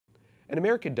An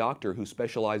American doctor who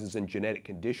specializes in genetic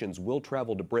conditions will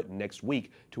travel to Britain next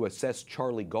week to assess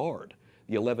Charlie Gard.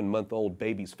 The 11-month-old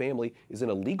baby's family is in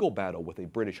a legal battle with a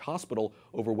British hospital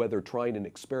over whether trying an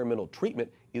experimental treatment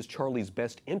is Charlie's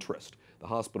best interest. The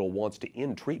hospital wants to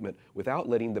end treatment without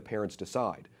letting the parents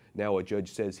decide. Now a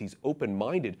judge says he's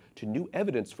open-minded to new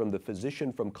evidence from the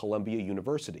physician from Columbia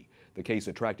University. The case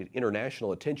attracted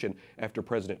international attention after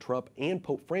President Trump and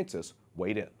Pope Francis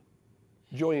weighed in.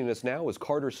 Joining us now is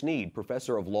Carter Snead,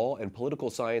 professor of law and political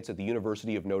science at the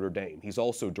University of Notre Dame. He's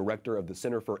also director of the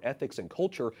Center for Ethics and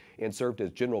Culture and served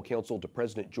as general counsel to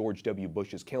President George W.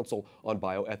 Bush's Council on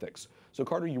Bioethics. So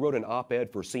Carter, you wrote an op-ed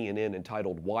for CNN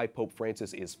entitled "Why Pope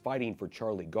Francis is Fighting for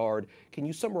Charlie Gard." Can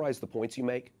you summarize the points you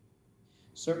make?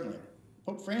 Certainly.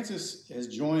 Pope Francis has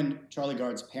joined Charlie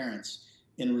Gard's parents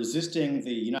in resisting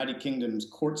the United Kingdom's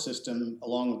court system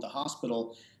along with the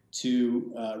hospital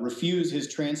to refuse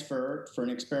his transfer for an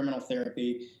experimental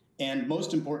therapy and,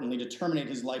 most importantly, to terminate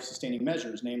his life-sustaining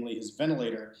measures, namely his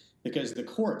ventilator, because the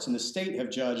courts and the state have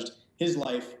judged his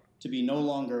life to be no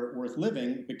longer worth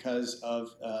living because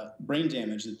of brain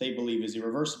damage that they believe is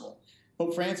irreversible.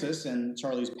 Pope Francis and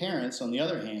Charlie's parents, on the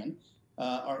other hand,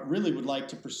 really would like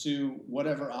to pursue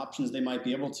whatever options they might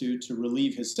be able to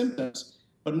relieve his symptoms,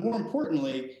 but more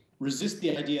importantly, resist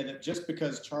the idea that just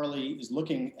because Charlie is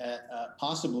looking at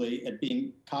possibly at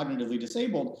being cognitively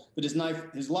disabled, that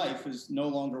his life is no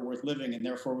longer worth living, and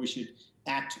therefore we should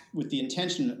act with the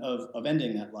intention of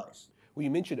ending that life. Well, you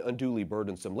mentioned unduly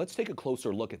burdensome. Let's take a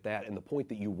closer look at that and the point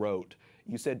that you wrote.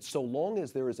 You said, so long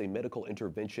as there is a medical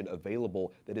intervention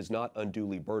available that is not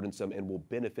unduly burdensome and will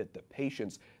benefit the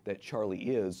patients that Charlie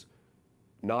is,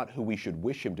 not who we should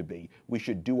wish him to be, we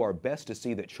should do our best to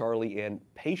see that Charlie and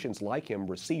patients like him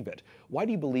receive it. Why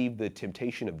do you believe the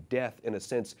temptation of death, in a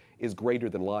sense, is greater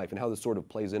than life, and how this sort of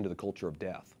plays into the culture of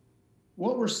death?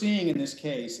 What we're seeing in this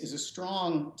case is a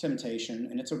strong temptation,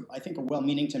 and it's, I think, a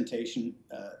well-meaning temptation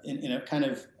in a kind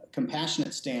of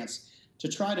compassionate stance to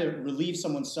try to relieve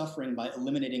someone's suffering by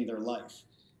eliminating their life.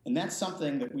 And that's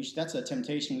something that that's a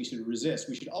temptation we should resist.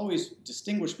 We should always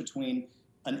distinguish between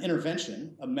an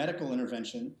intervention, a medical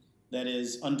intervention that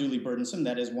is unduly burdensome,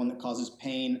 that is one that causes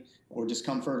pain or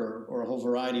discomfort or a whole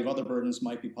variety of other burdens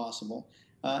might be possible,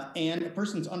 and a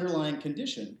person's underlying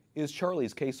condition. Is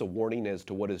Charlie's case a warning as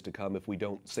to what is to come if we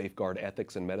don't safeguard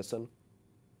ethics in medicine?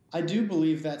 I do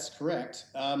believe that's correct.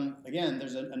 Again,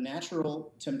 there's a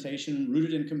natural temptation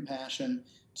rooted in compassion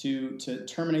to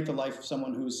terminate the life of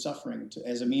someone who is suffering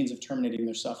as a means of terminating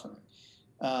their suffering.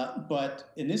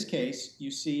 But in this case,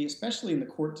 you see, especially in the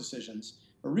court decisions,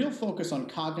 a real focus on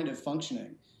cognitive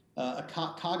functioning,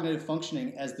 cognitive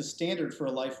functioning as the standard for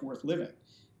a life worth living.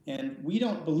 And we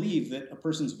don't believe that a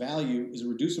person's value is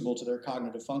reducible to their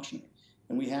cognitive functioning.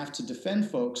 And we have to defend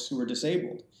folks who are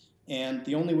disabled. And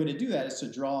the only way to do that is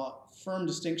to draw firm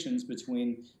distinctions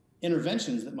between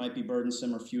interventions that might be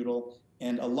burdensome or futile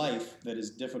and a life that is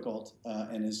difficult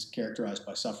and is characterized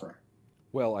by suffering.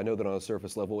 Well, I know that on a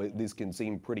surface level, these can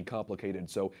seem pretty complicated,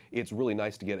 so it's really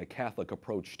nice to get a Catholic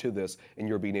approach to this, and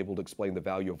you're being able to explain the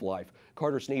value of life.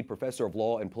 Carter Snead, professor of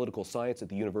law and political science at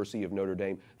the University of Notre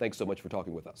Dame, thanks so much for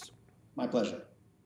talking with us. My pleasure.